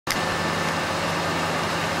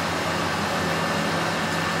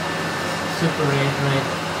Super 8, right.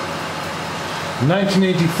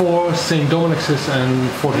 1984, St. Dominics and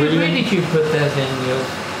Fortwilliam. Where did you put that in, Yo?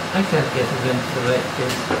 I can't get it into the right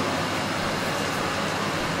place.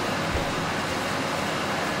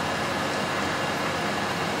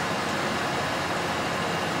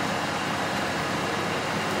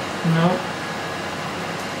 No.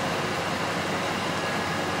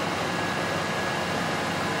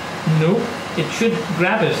 No, it should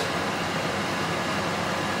grab it.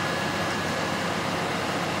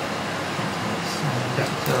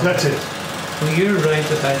 That's it. Well, you're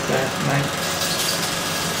right about that, Mike.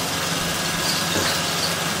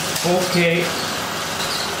 Okay.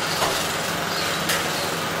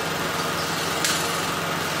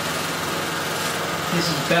 This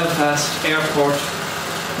is Belfast Airport.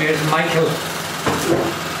 There's Michael.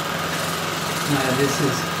 This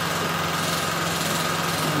is...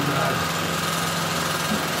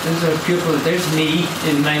 These are pupils. There's me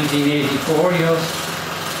in 1984, yes.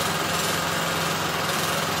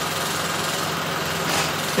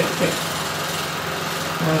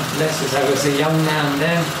 Oh, bless us, I was a young man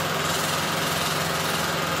then.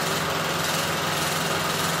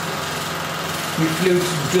 We flew to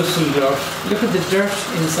Duesseldorf. Look at the dirt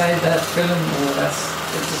inside that film. Oh, that's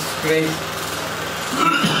just great.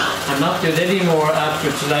 I'm not doing any more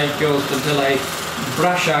after tonight goes until I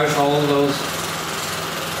brush out all those.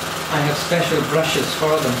 I have special brushes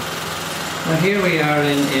for them. Now here we are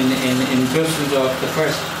in Düsseldorf, the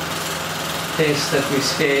first place that we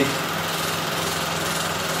stayed.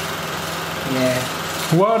 Yeah.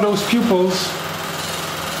 Who are those pupils?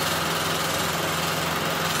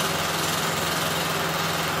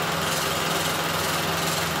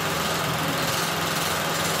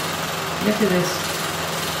 Look at this.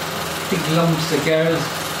 Big lumps of girls.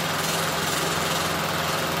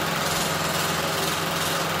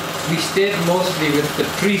 We stayed mostly with the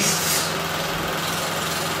priests.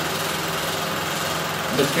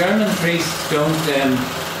 The German priests don't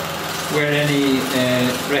wear any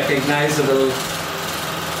recognizable,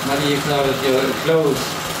 what do you call it, your clothes.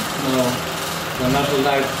 No, they're not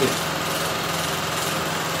allowed to.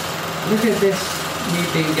 Look at this, me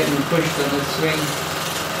being getting pushed on the swing.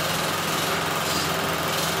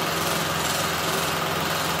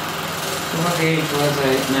 What age was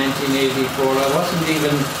I in 1984? I wasn't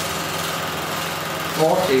even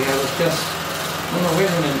 40, I was just, oh no,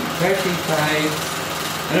 wait a minute, 35,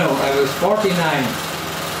 no, I was 49.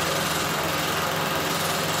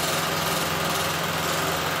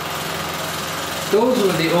 Those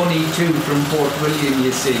were the only two from Fortwilliam,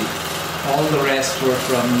 you see. All the rest were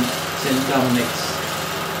from St. Dominics.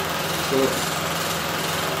 So,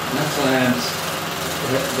 that's why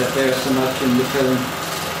that there's so much in the film.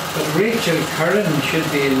 But Rachel Curran should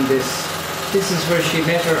be in this. This is where she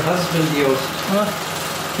met her husband, Joost. Huh?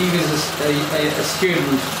 He was a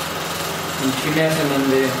student, and she met him,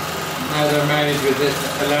 and now they're married with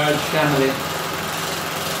a large family.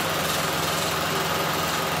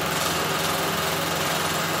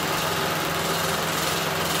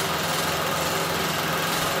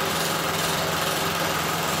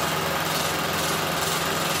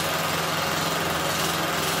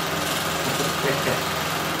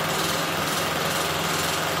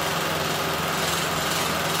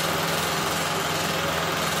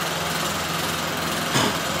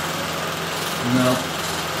 No.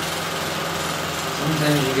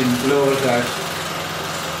 Sometimes you can blow it out.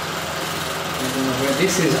 I don't know where.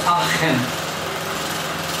 This is Aachen.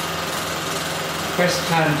 First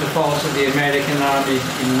time to fall to the American Army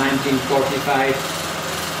in 1945.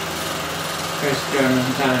 First German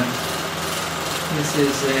time. This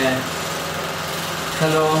is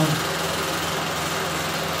Koeln.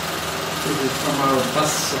 This is from our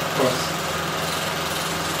bus, of course.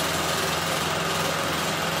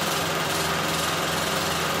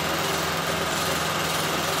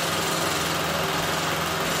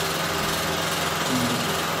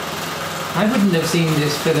 I wouldn't have seen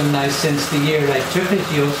this film now since the year I took it,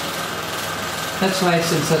 Joost. That's why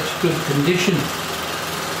it's in such good condition.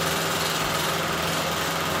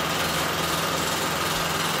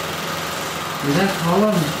 Was that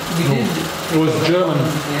Holland? We No, did. it was German.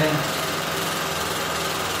 Holland, yeah.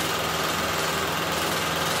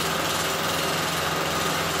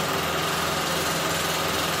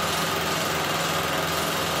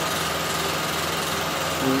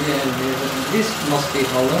 Oh, yeah, this must be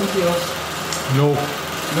Holland, Joost. No.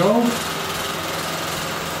 No?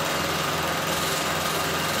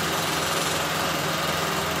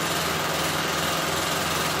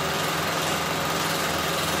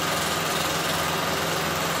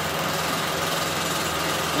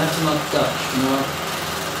 That's not Dutch, no.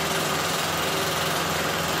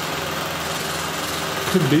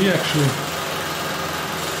 Could be actually.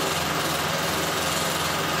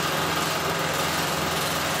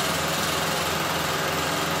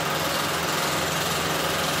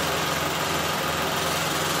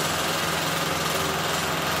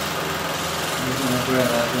 I don't know where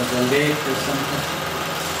that was, a lake or something.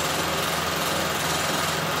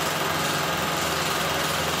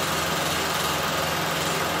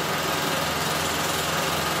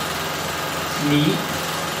 Neat.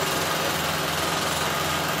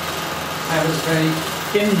 I was very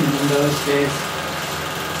thin in those days.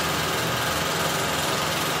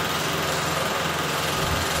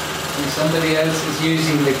 And somebody else is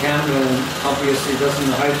using the camera and obviously doesn't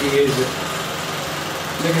know how to use it.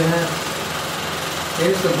 Look at that.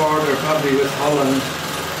 There's the border probably with Holland.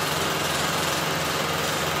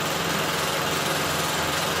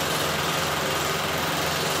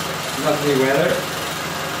 Lovely weather.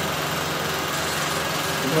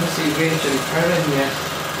 I don't see Rachel Curran yet.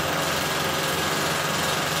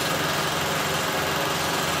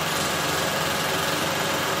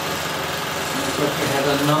 I thought we had a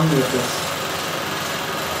nun with us.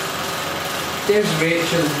 There's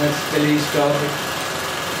Rachel, that's Billy's daughter.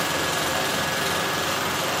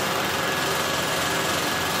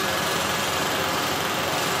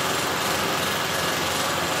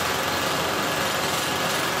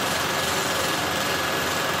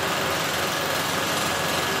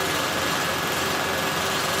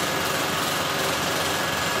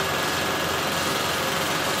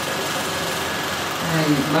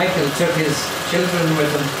 And Michael took his children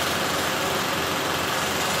with him.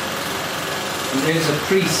 And there's a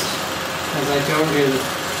priest, as I told you,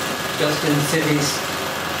 just in civvies.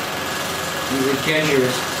 He's a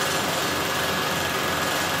Jesuit.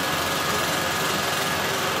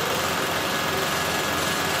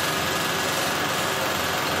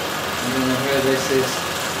 I don't know where this is.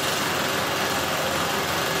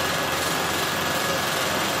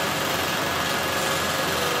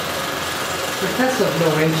 But that's of no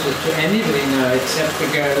interest to anybody now except the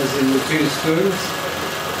girls in the two schools.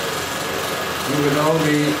 You would all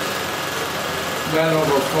be well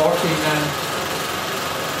over 40 now.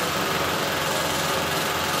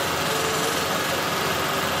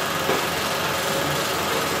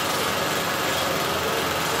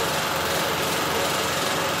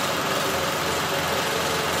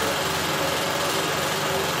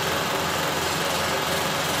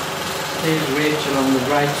 There's Rachel on the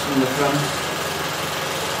right from the front.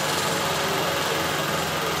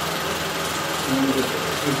 And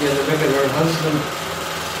we get a look at her husband,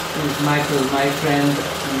 who's Michael, my friend,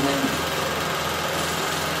 and then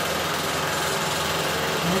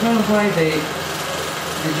I don't know why the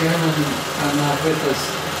German are not with us.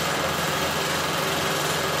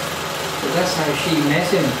 But that's how she met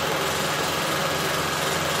him.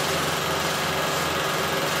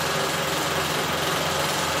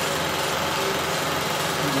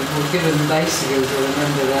 And we'll give him bicycles, I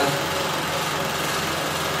remember that.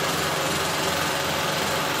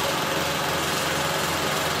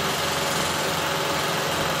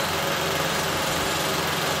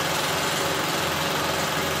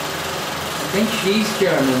 I think she's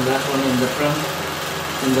German, that one in the front,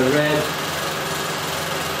 in the red.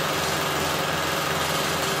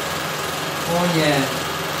 Oh yeah.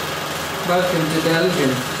 Welcome to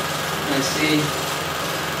Belgium, I see.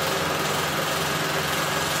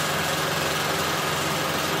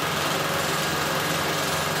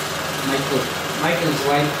 Michael's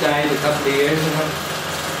wife died a couple of years ago.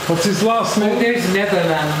 What's his last name? Oh, there's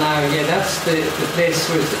Netherlands now, yeah, that's the place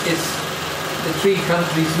where it's the three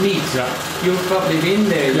countries meet. Yeah. You've probably been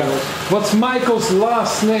there. Yeah. What's Michael's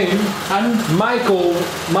last name? And Michael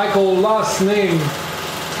last name?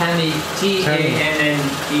 Tannet,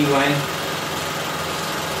 T-A-N-N-E-Y.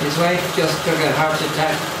 His wife just took a heart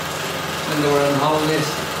attack when they were on holidays.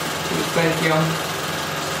 She was quite young.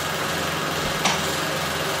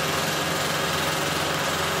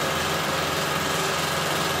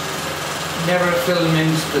 Never film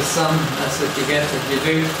into the sun. That's what you get if you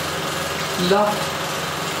do. Lot.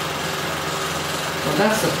 Well,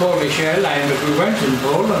 that's the Polish airline, but we weren't in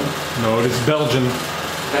Poland. No, it is Belgium.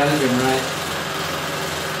 Belgium, right.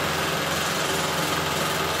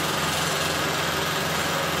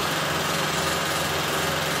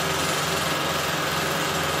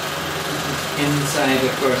 Inside,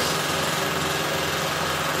 of course.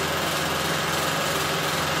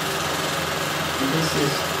 And this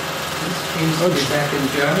seems to be back in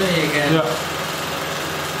Germany again. Yeah.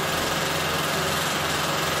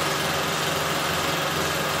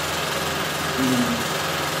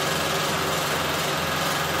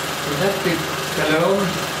 So that's the Koeln,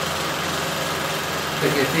 the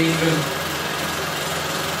cathedral.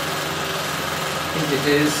 think it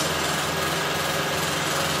is.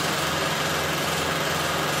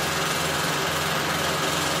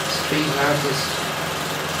 Street artist.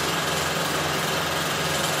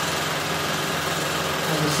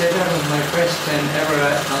 As I said, that was my first time ever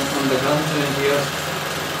on the continent here.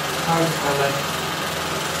 Hard palette.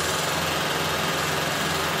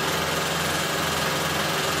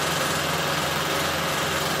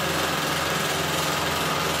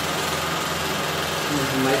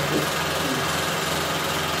 Michael.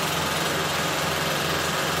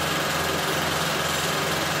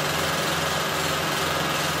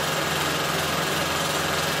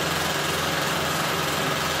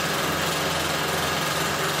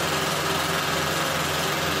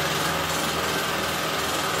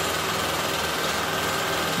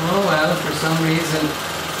 Oh well, for some reason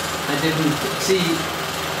I didn't see,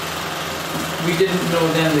 we didn't know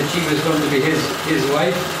then that she was going to be his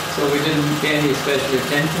wife, so we didn't pay any special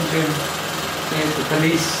attention to him. There's the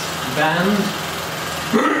police band.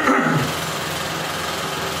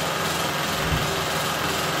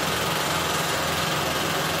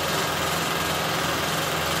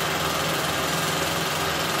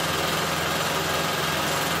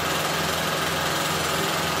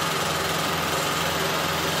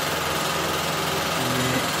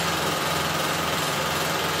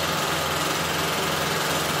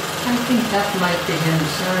 I think that might be him.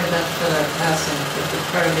 Sorry, that fella passing with the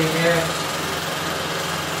curly hair.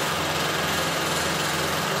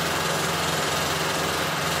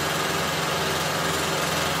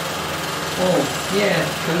 Oh, yeah,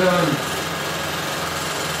 Koeln.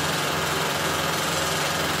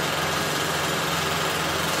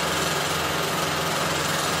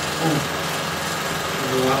 Oh,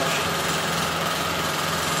 the watch.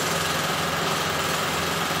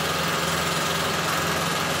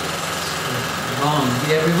 Bonn.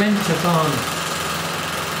 Yeah, we went to Bonn.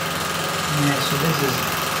 Yeah, so this is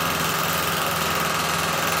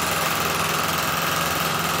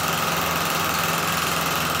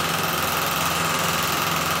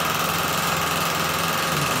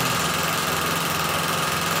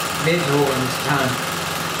Beethoven's town.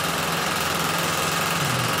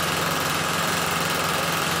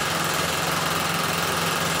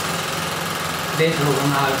 Beethoven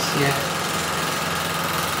house, yeah.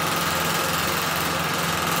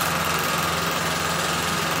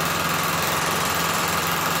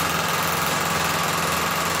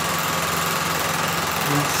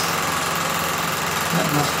 That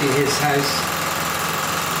must be his house.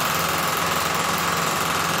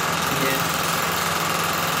 Yeah.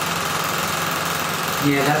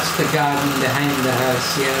 Yeah, that's the garden behind the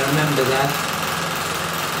house. Yeah, I remember that.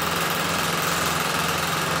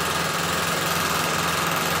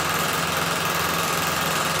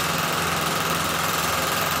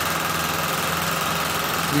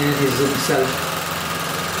 Yeah, he's himself.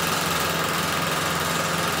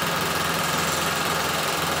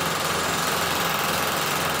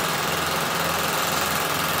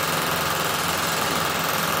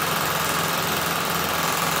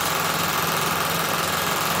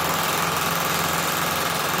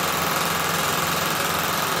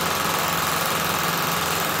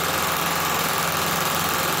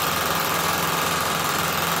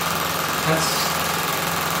 That's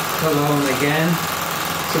Koeln again.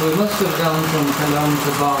 So we must have gone from Koeln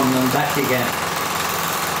to Bonn and back again.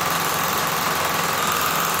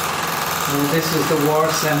 Oh, this is the war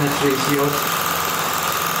cemetery, Jot.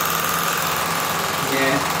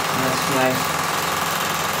 Yeah, that's right.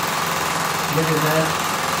 Look at that.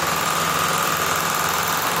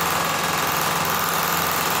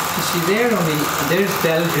 You see there only, there's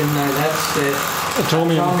Belgium now, that's the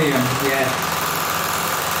Atomium, yeah.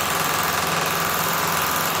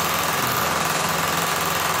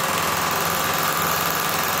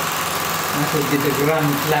 That would be the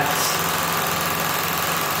Grand Platz.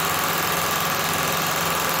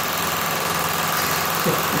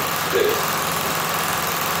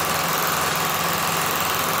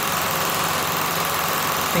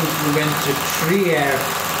 I think we went to Trier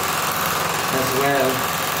as well.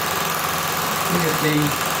 Look at me.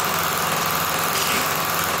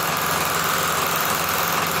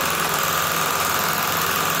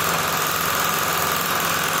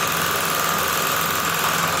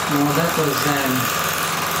 No, that was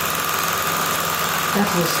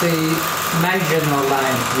the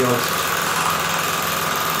Maginot-line Home.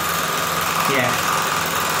 Yeah.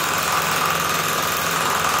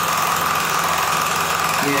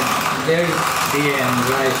 Yeah, there's the end,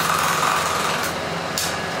 right.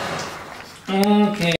 Okay.